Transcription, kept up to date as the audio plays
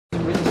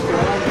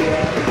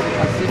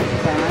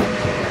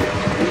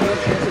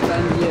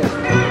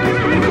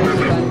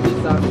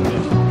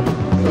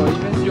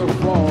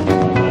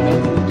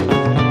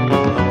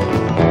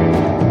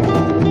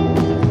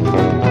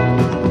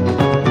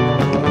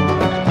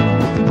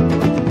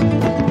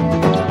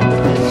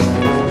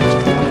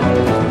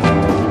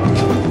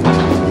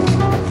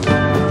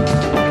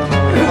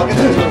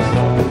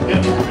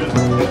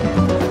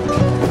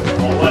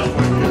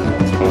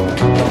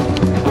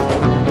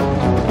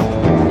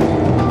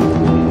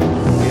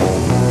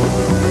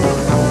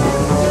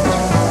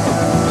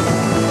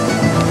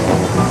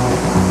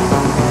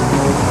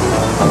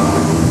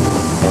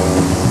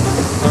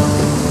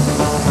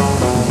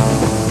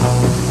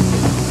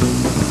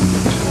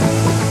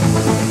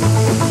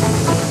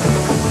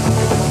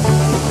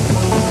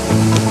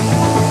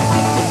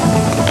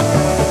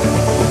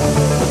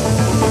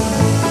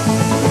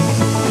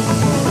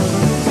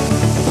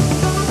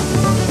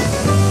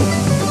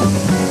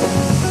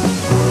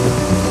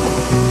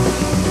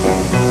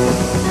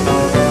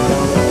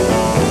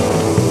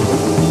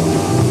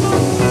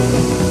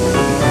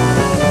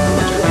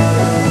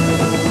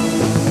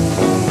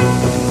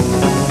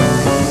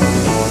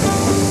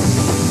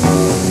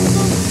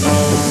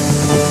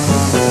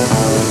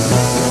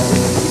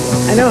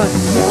I know.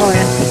 Oh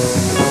yeah.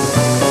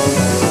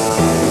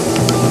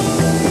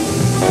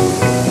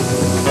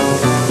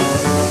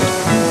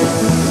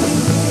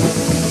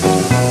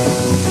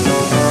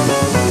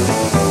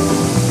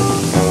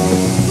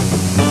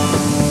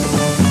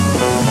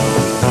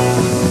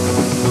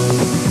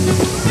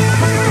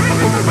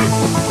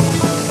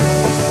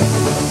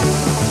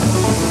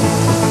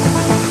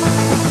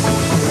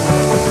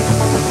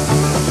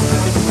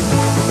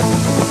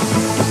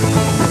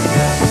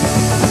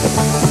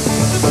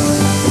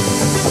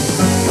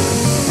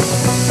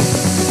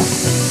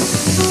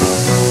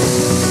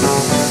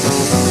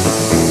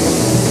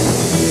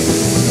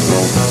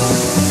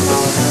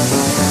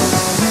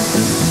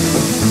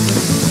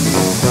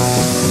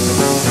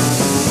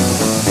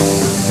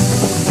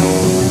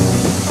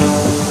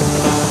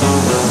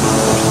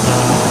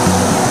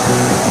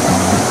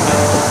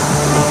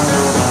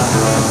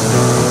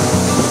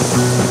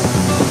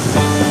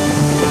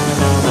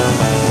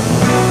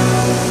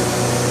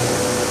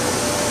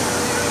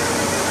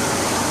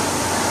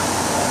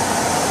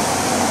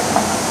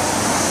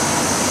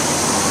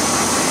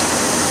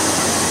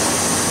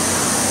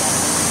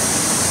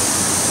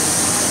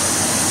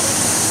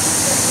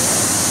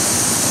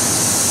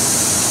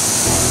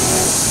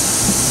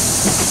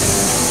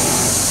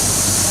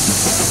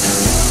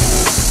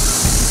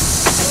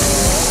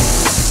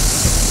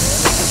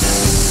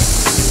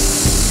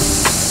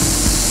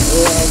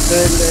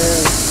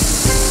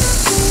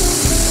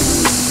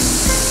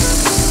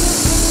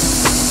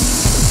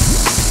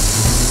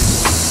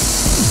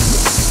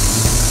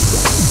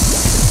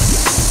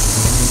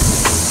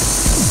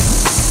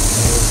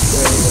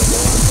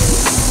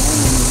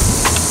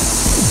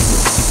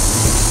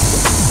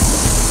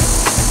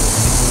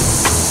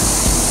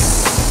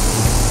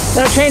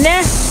 There's a train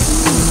there?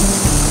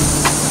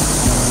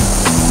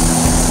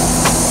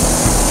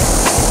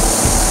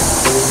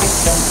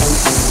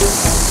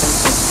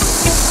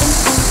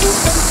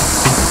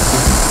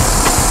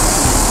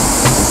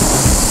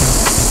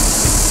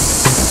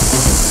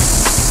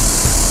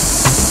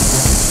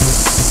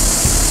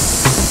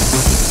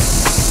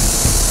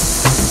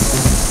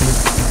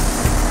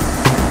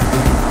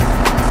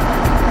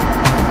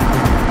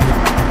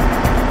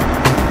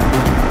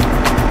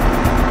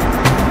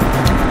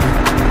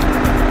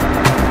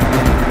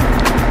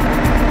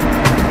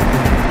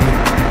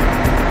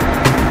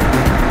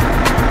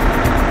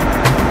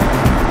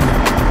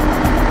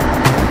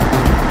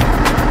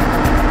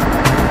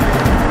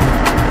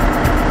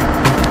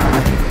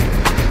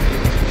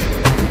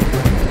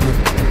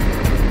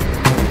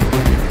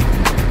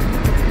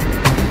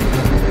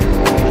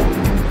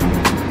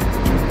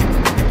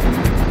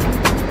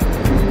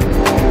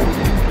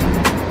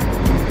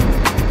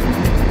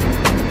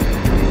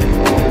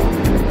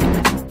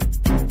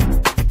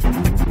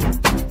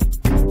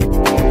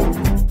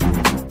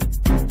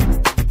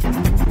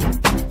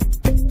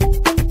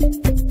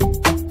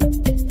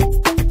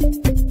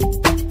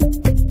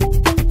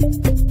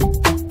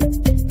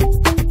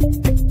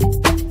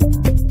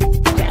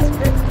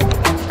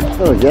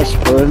 Oh,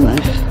 Jasper,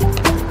 nice.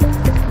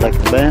 Like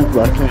the band,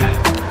 but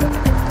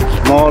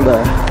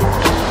smaller.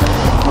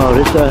 Oh,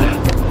 this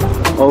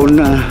own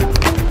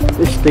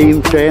this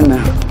steam train.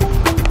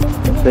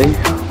 See?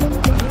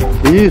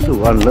 Beautiful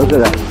one, look at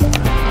that.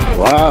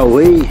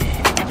 Wow-wee.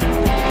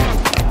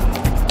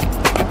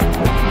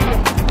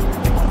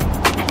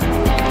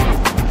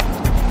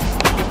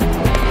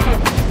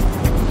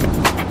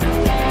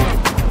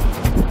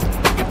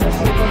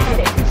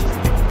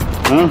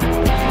 Huh?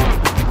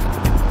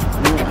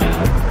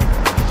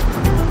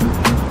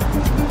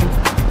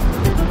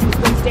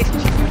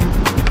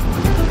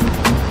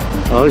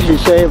 Oh, she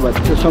say, but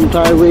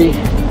sometimes we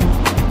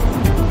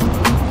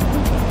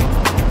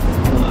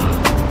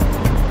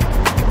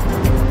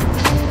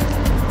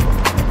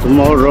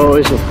tomorrow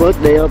is the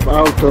first day of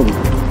autumn.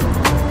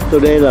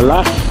 Today the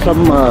last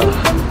summer.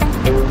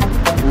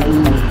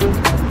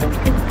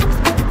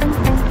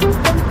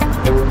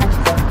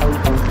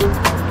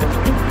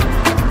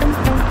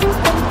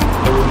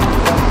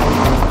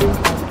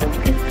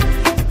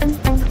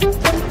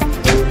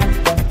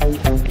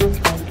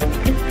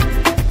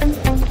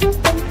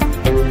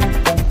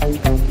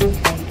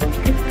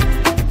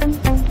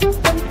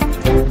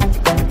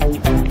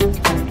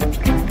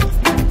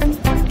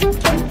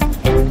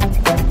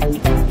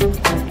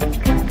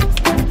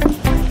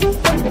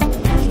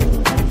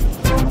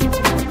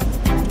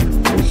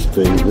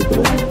 Look at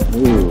that.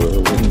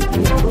 Ooh,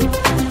 beautiful.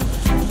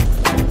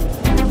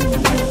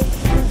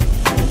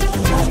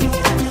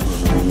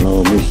 No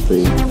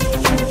mystery.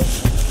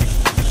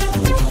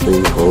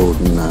 Mystery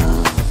holding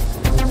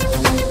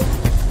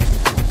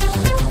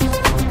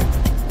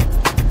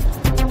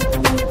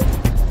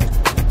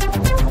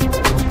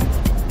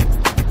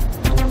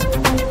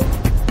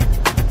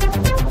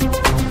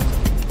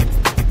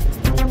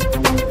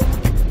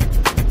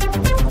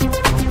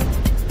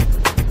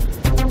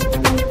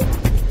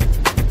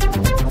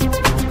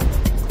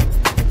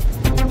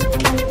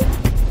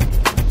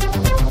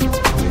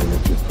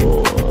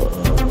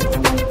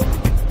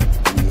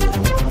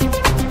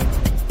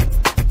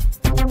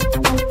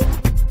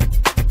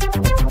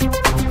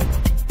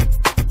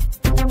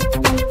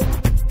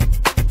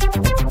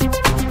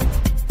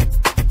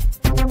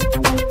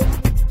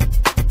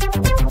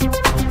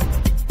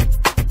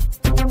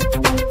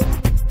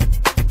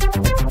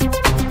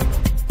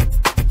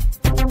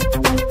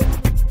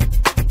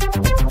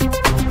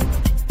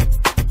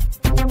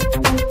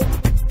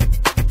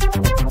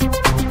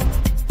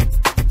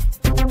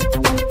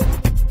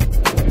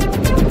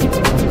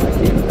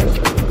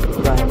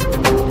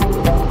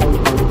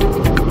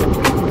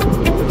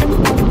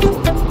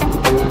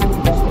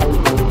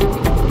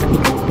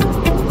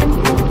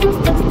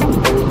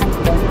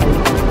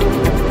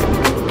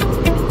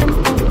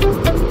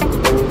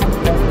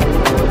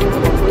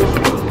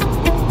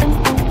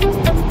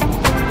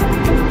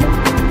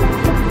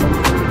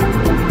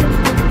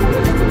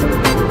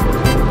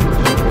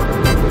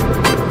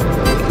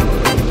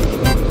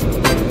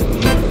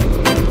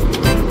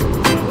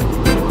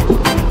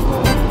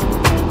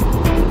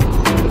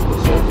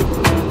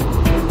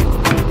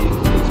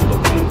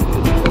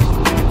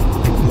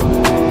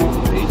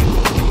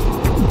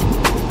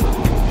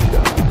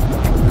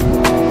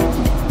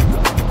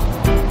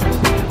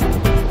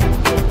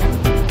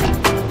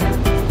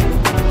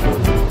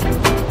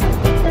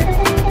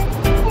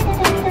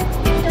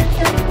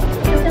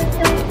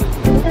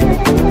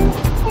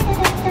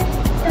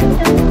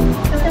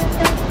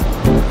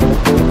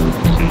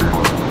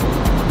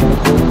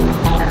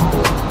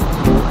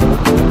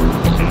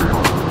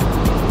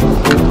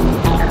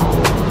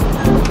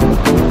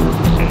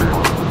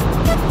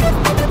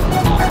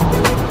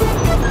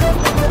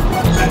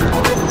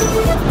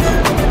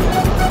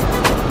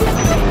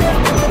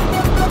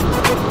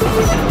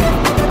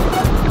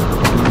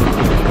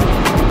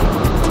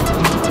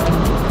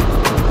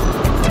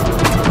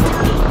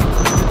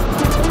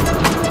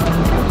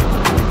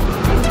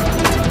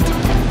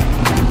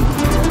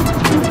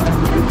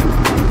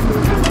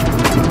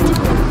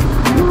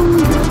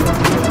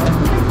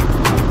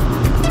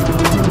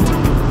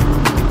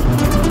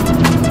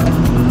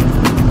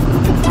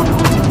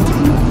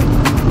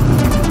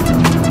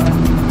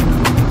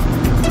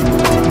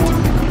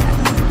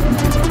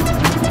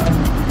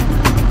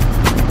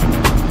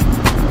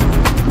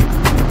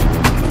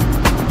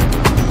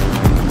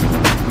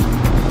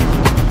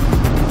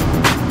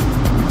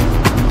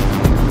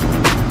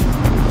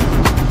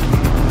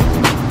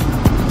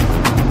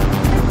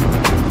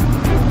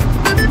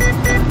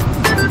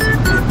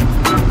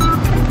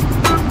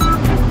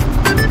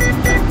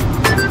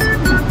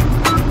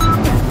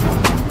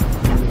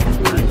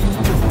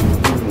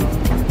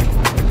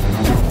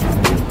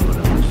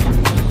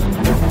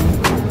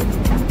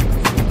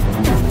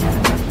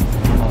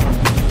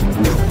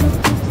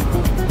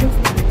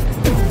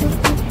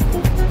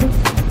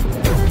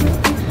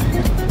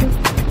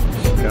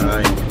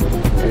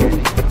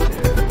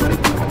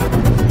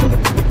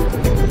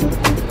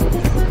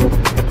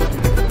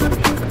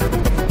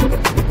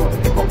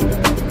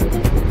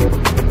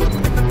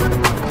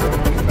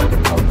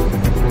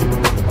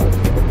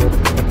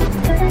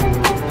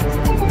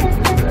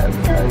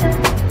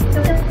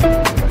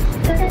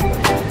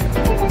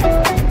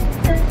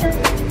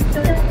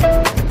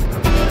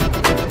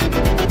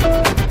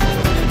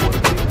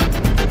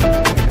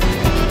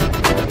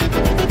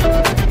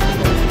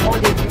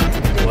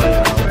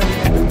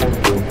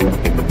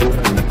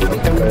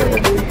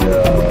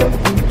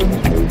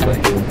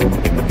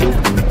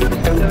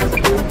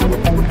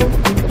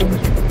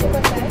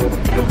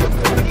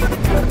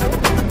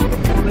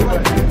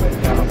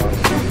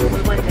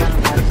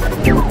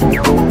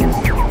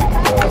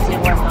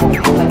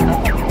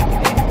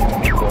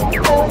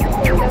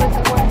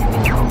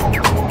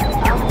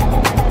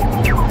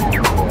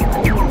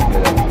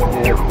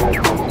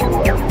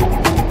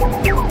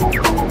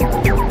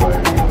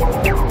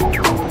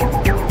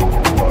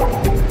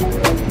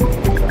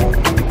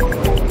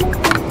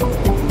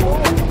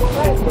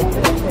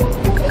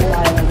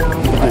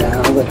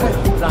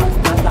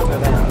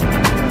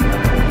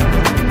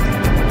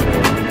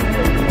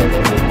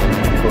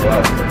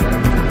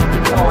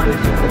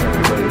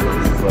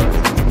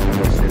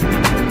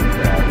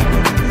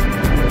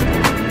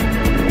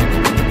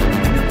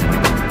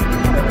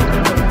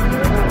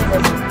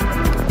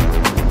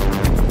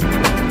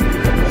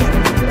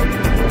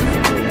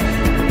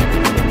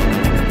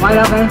Right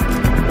up there.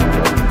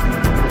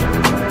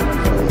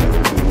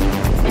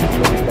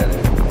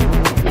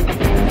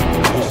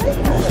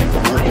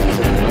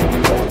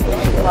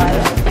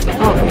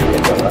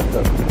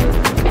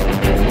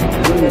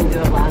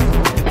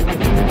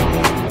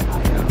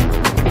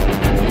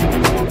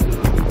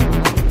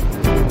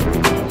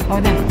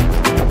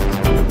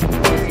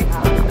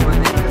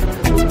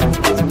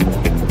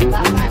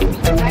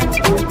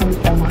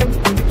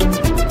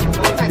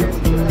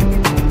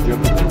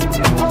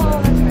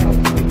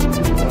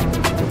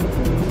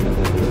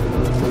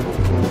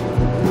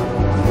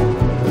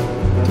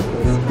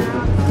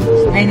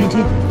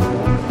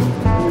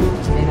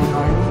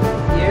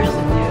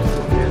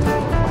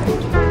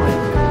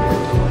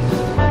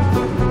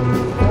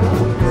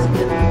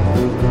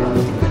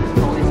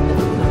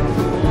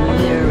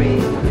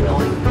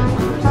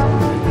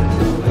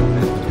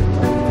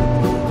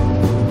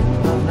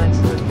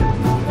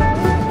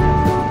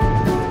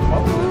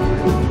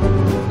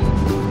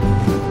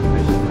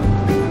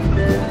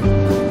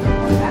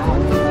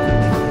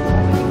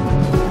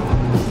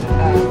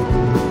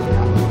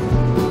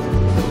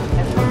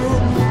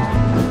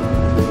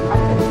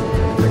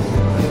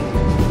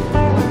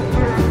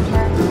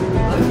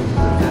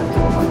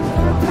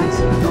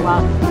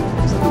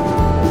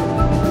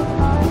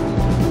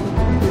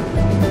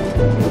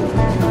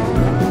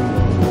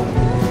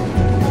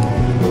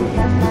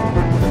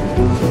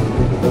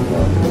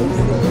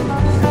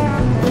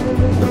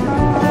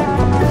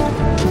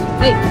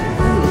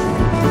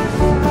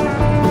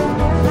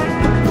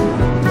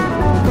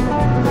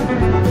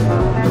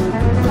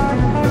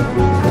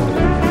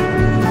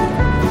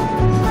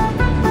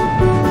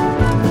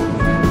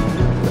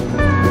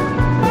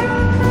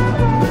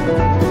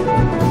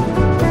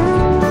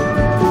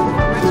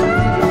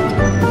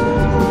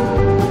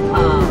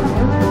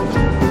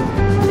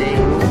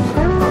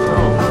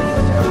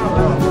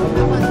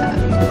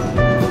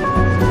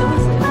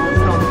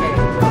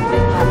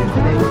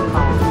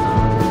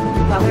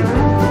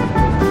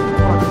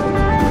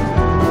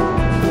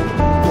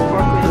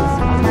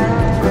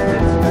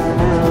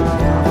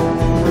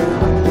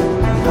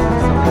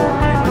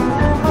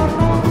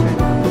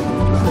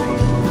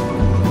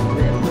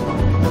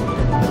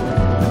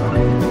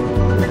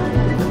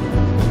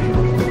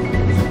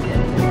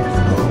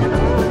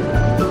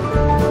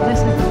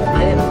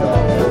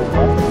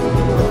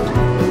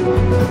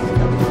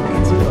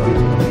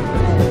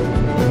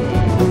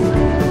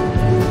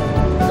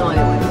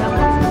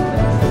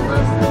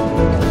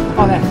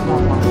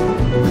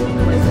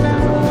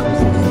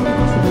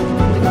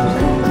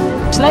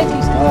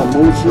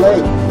 Moose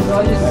Lake.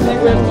 So you see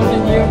where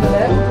something new on the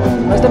left?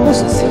 As the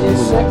moose is you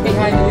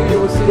behind you, you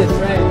will see the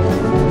train.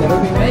 There will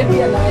be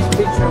maybe a nice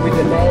picture with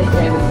the lake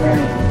and the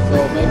train. So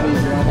maybe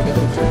if you want to get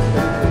pictures.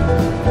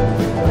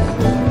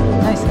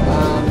 Nice.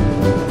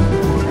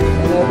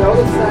 And on the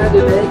other side of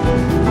the lake,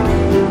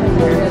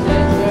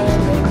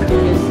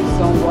 there is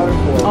some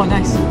waterfall. Oh,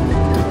 nice.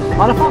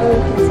 Waterfall?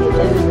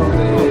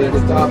 From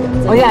the top.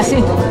 Oh, yeah, I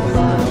see.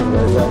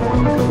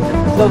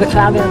 So the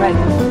cloud there, right?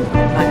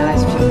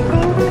 Nice picture.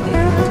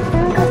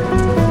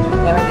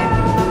 Yeah, right there.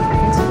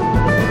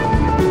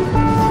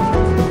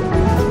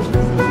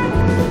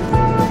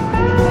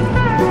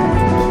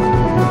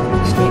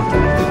 Straight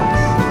there.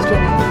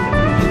 Straight there.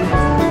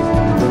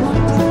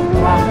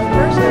 Wow.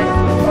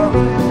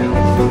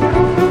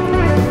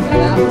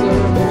 And after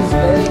Moose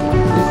Lake,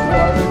 this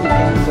water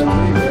becomes a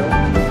river,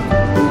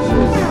 which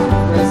is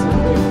Crescent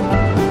River.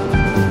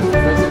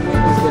 Crescent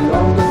River is the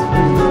longest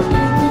river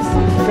in BC.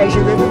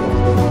 Fraser River?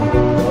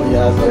 Oh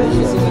yeah, So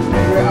you see the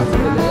river after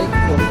the lake,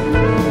 so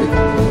you wait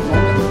for the moment, and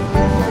so on.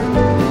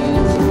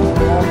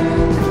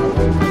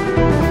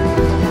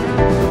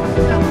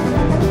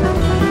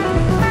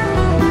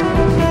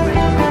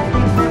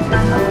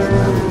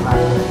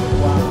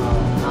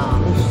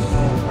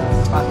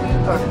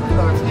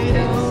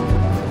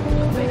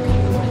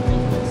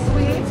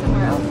 We ate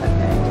somewhere else that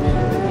day.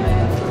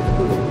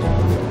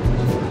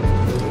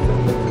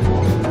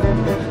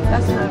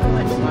 That's not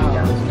much.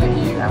 Wow, like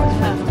you. That was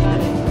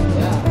fascinating.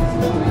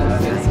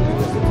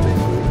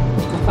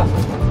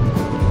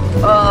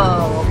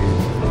 Oh.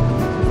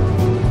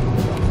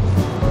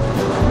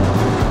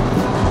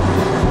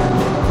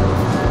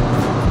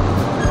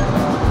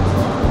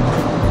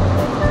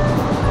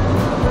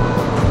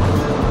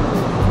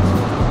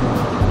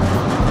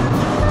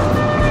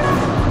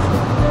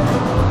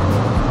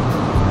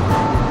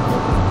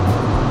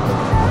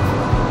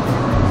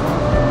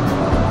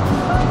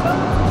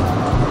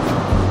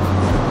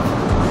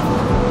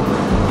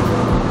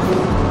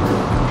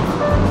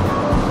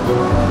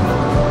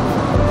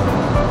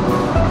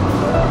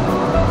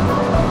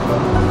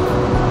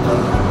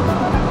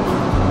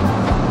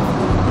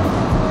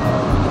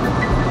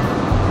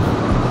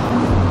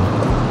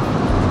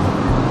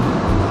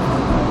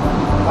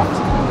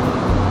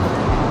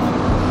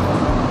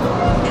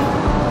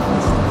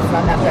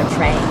 Run up their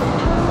train.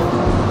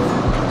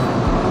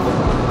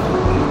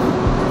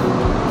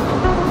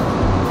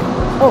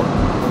 Oh.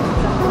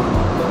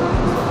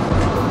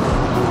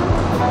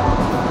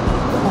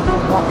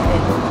 Walk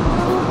in.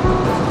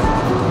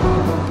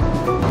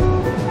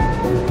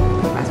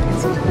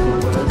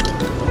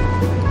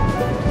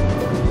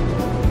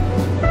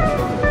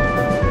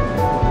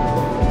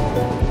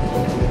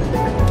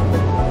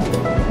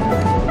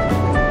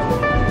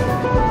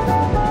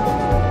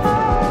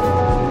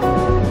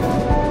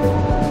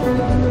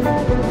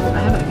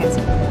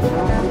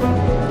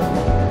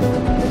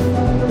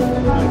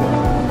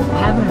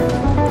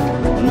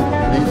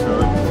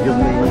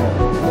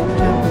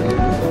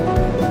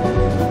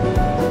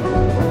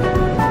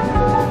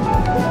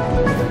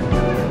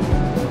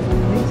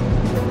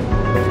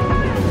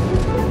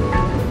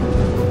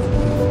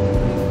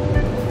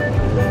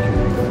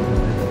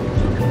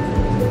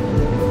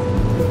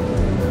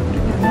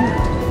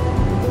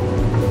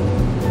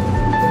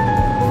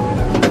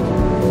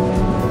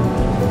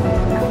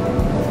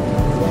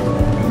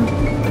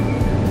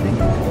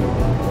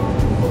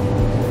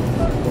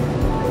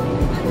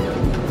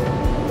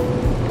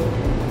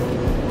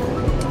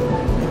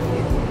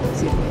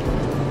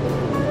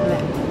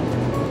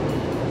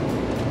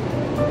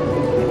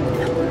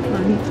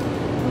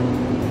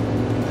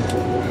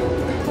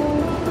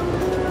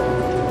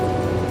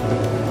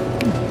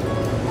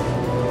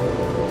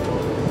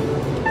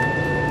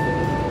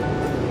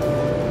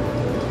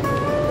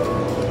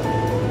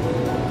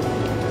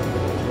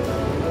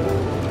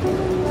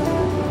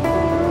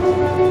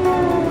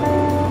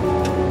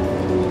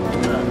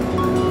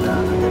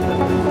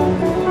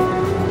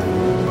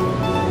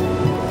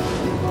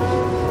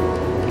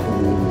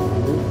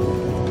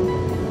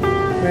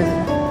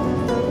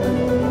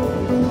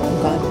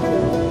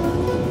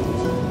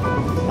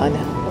 Mana?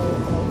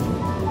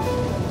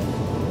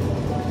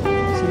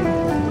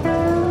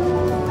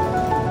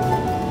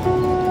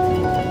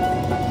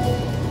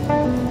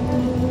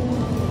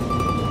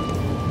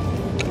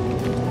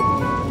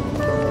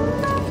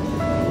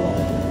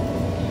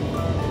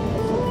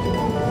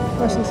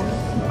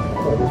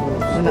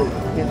 Mana?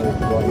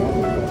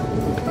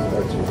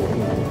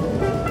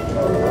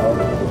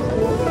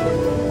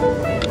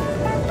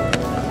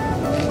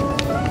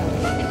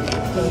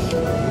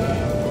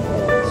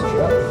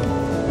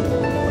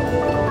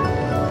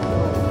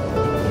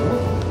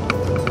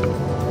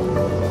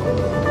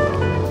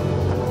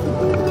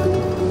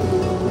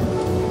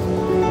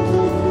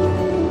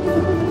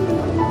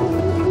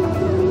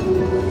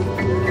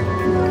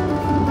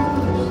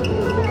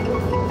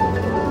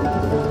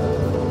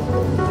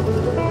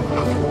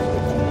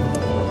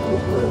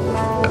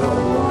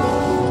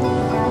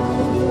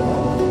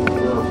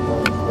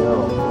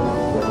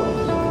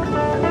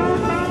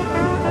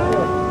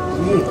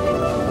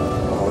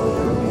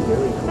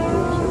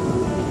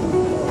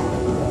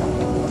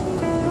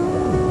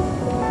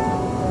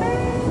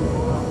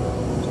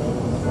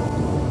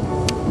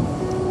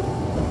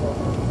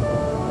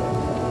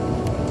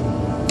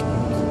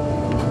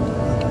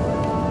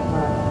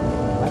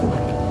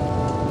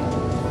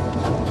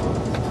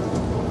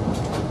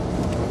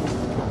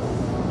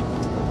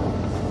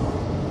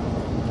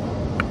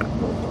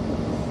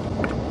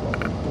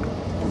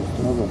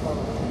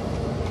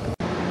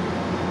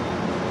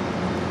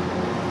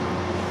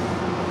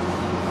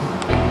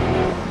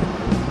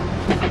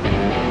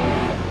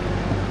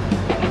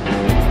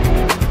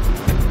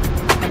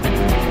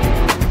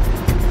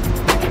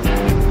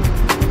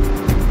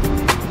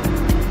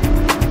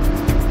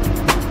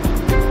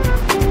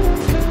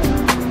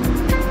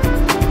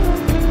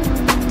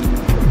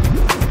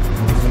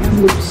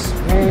 Kamloops,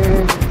 where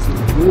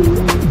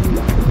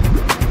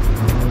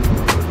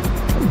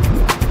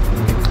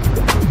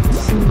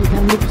see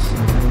Kamloops.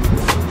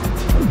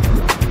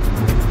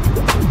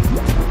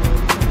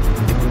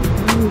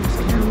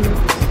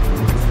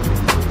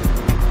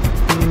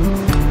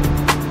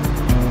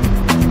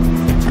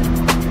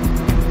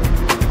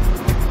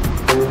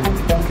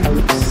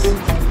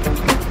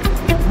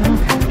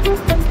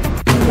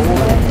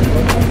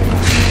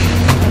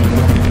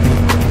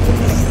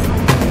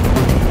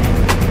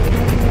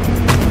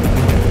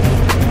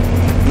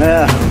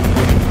 Yeah,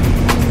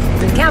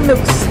 In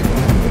Kamloops.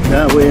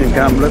 yeah, we're in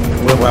Kamloops.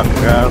 We're back.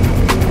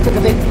 Took a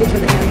big picture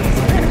of the Kamloops.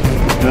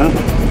 Yeah,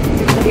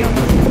 Video.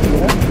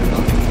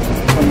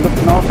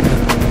 Kamloops North.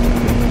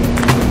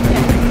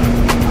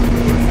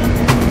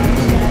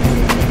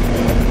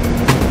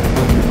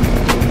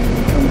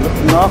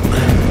 Kamloops North.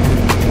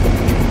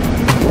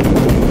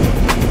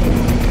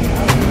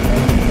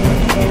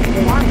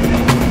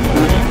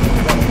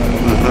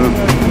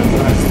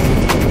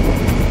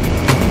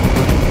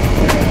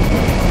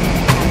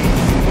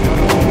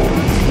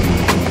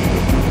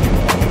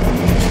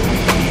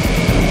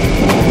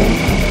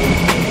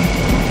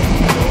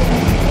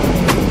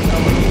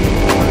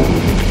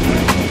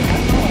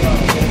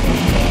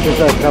 Cái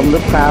giờ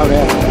Kamloops cao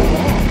đấy.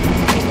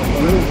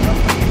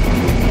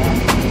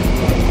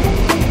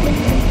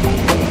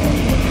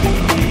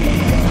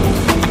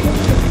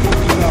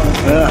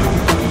 Yeah,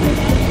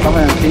 come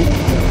and see.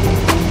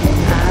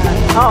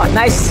 Oh,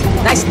 nice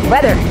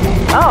weather.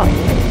 Oh,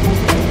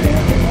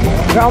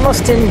 we're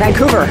almost in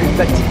Vancouver,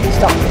 but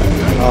stop.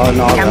 Oh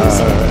no, Kamloops,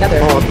 another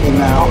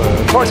 14 hours.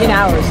 14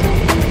 hours.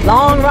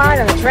 Long ride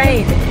on the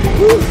train.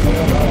 Woo.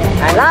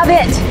 I love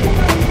it.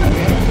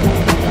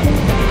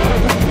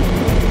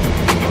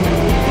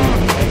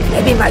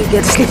 Maybe I might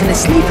get to sleep in the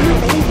sleeper.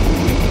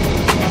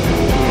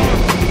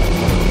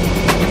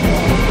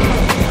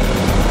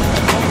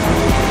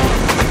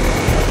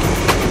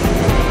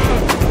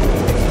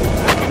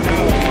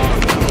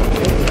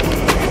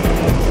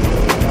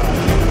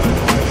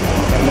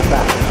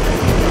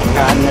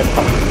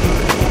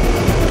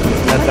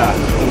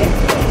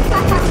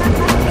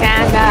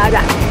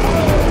 Canada.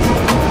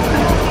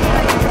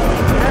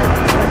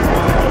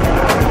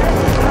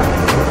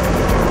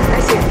 I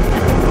see it.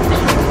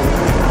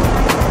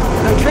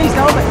 No trees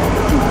open.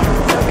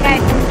 Okay.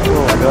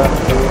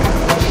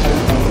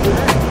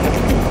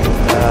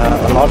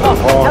 A lot of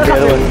hall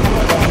helicopter. there.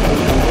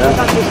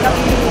 Helicopter stuff.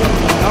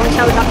 Orange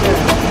helicopter.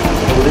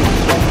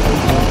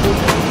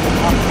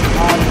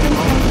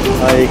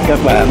 Đây các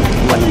bạn,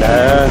 mình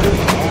đã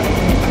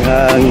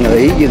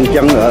nghỉ dừng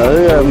chân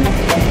ở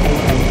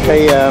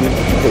cái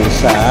thị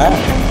xã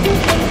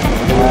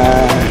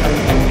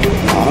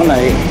nhỏ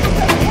này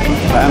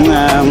khoảng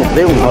 1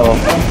 tiếng đồng hồ.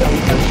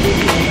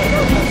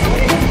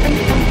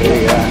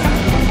 Thì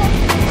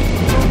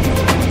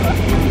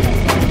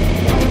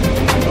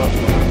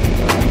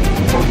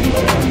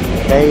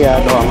cái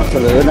đoàn xe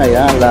lửa này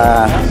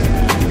là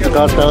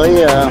có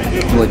tới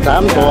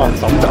 18 toa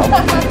tổng cộng.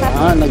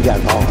 Đó, nó dài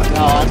thòn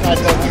đó,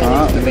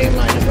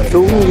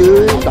 xuống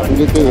dưới tận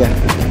dưới kia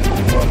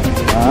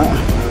đó,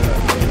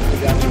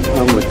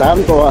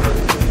 18 toa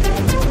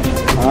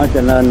đó,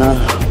 cho nên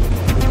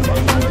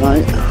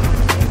đấy.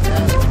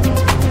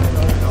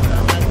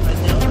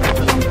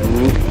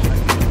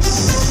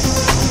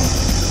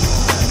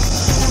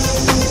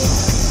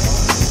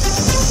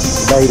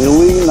 Đây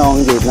núi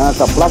non gì nó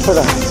sập lóc hết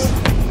rồi,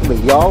 bị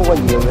gió quá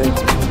nhiều đi,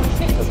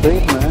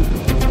 tuyết nữa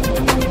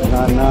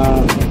nên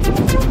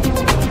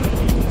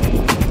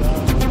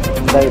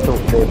đây thuộc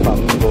địa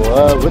phận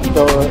của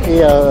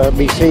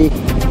BC,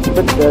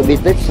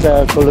 British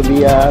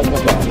Columbia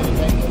các bạn.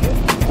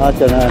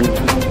 Cho nên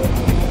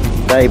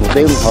đây 1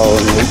 tiếng đồng hồ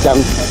nghỉ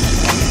chân,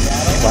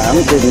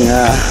 khoảng chừng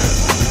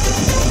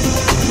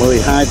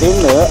 12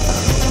 tiếng nữa,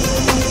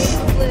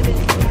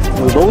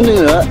 14 tiếng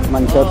nữa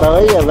mình sẽ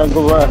tới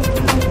Vancouver.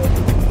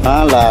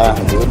 Đó là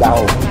địa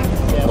đầu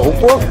tổ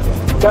quốc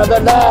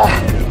Canada,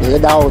 địa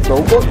đầu tổ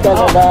quốc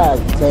Canada.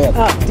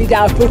 Đi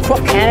đầu tổ quốc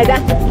Canada.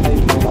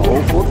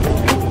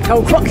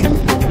 Tổ quốc.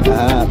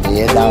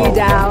 Địa đầu. Đi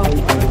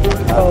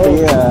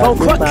đầu.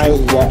 Phía Tây,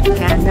 dạ.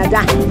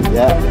 Canada.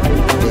 Dạ.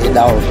 Địa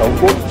đầu tổ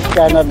quốc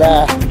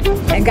Canada.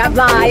 And got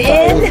by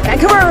in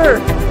Vancouver.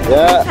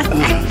 Dạ.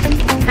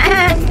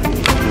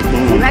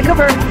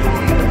 Vancouver.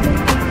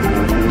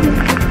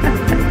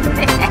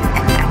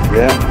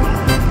 Dạ.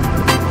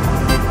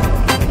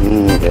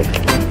 Okay.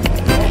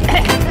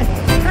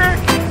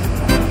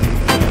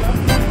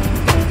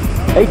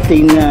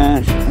 18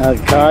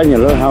 car, you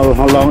know,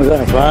 how long is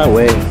that far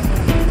away?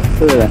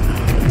 Look at that.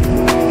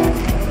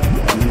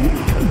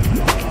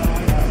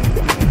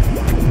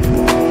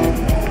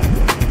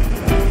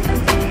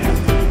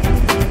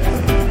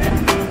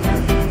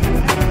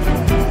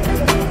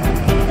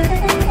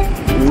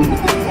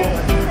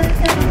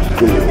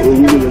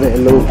 Như vậy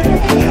luôn.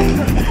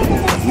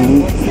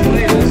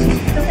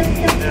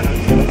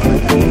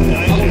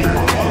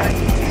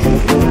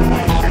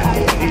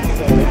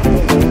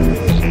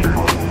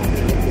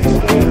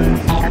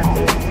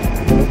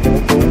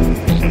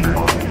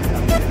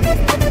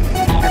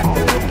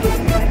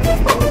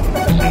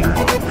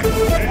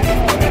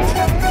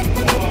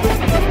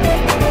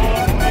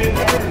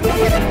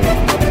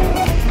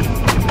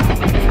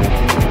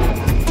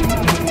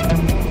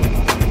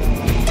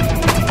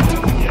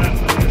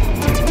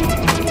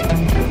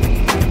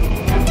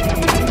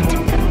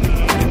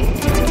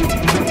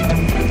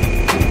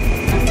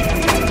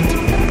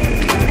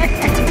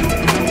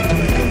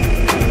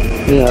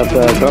 You have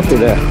coffee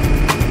there.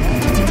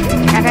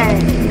 Cafe.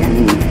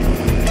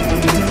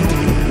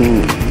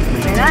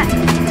 Say that.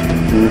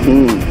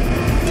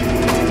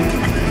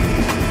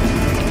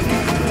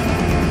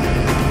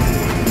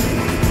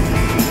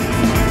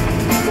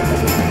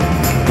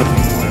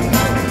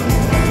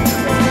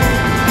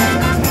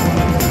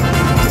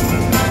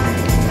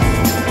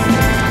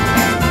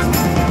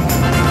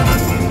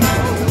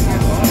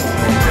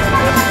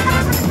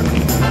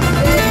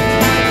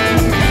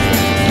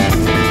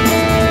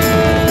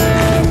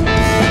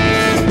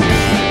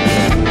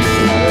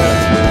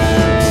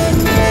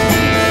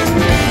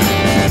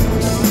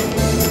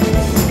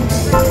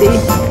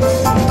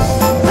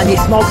 Bloody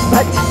smoke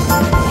but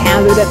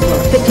can't do that for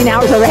 15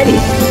 hours already.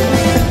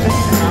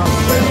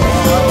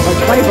 Well,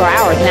 24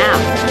 hours now.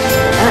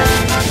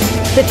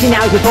 15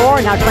 hours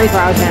before, now 24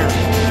 hours now.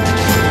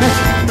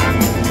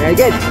 Very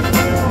good.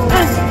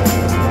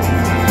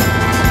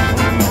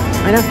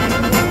 I know.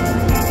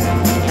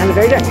 And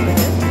very good.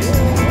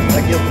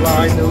 Like you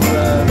fly to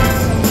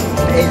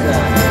Asia.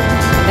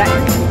 Yeah,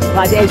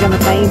 fly to Asia on the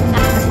plane.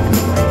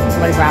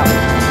 24 hours.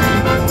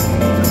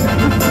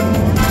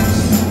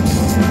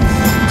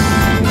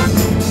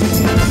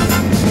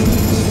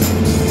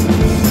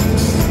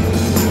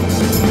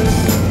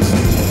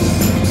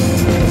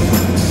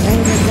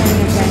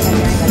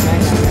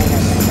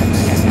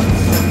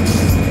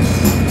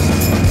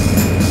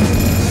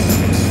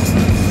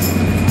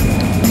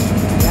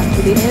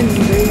 To the end,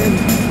 very end.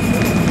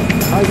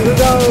 Oh, here we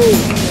go.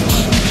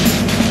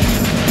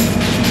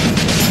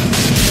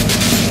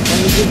 And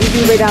we do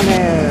way down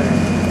there.